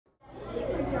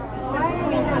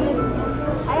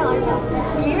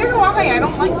why I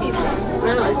don't like these ones.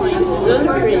 I don't like these. Those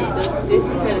are pretty. These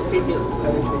are kind of creepy.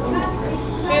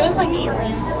 They look like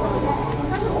earrings.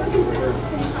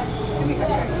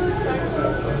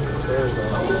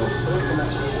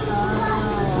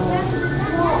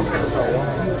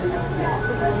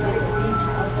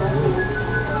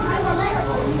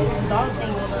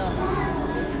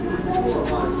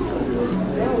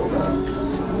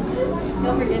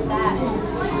 Don't forget that.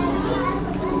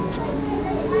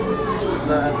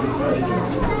 Are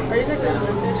these like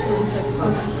regular fish or is like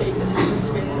something fake that they just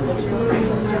spin in the picture?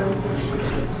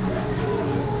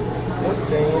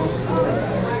 James.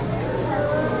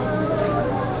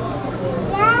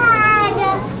 Dad,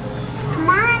 come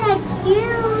on, it's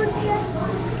huge.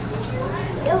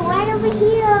 You're right over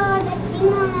here. The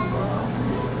thing on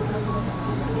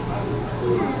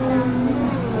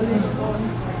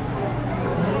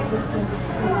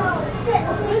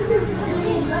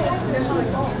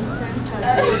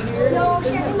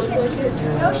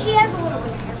No, she has a little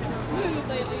bit.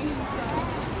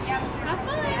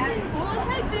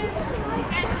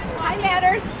 Hi,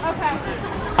 Matters. Okay.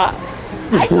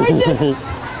 Hi, gorgeous.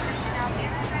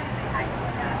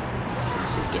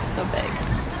 She's getting so big.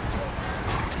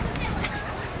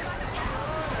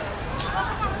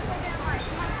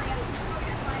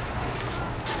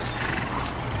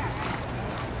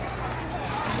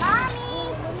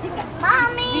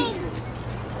 Mommy!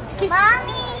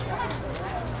 Mommy!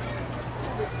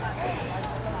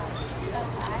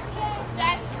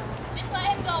 Jess, just let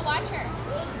him go. Watch her.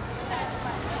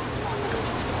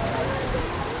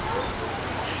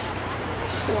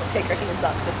 She won't take her hands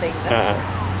off the thing, though.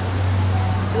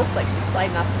 She looks like she's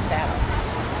sliding off the saddle.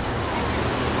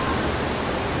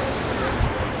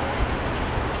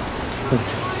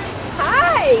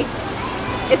 Hi!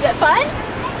 Is it fun?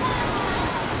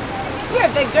 You're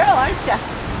a big girl, aren't you?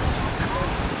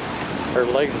 Her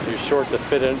legs are too short to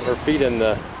fit in her feet in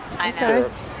the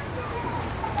stirrups.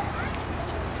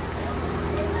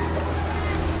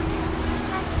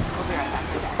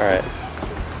 All right.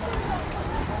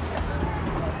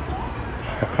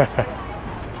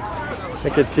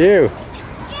 Look at you.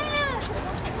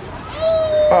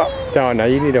 Oh, no, now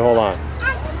you need to hold on.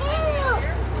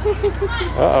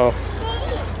 Uh-oh.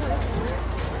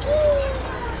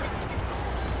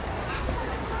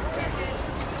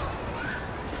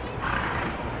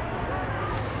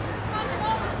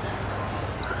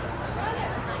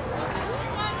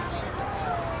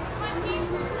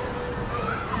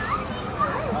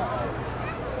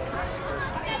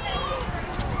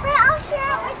 I'll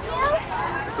share it with you.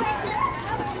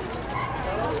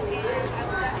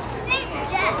 Thanks,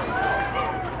 Jeff.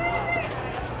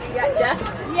 You got Jeff?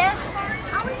 Yeah.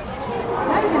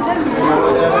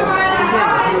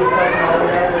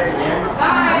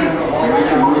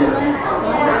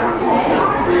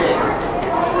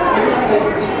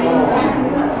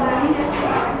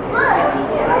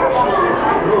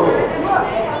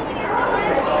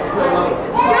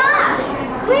 Josh,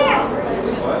 where?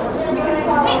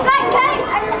 Hey, guys,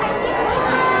 I see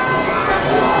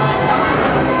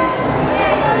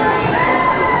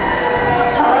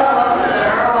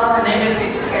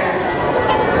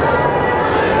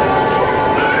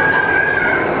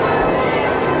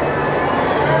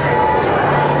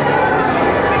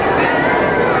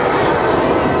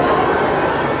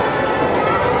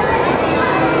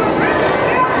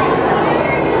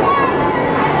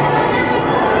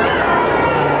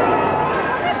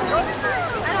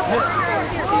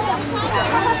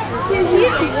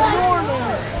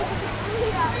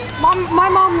My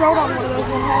mom rode on one of those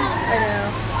one time. I know.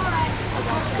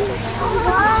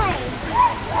 Why?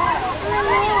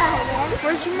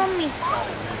 Where's your mommy?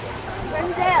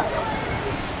 Where's Dale?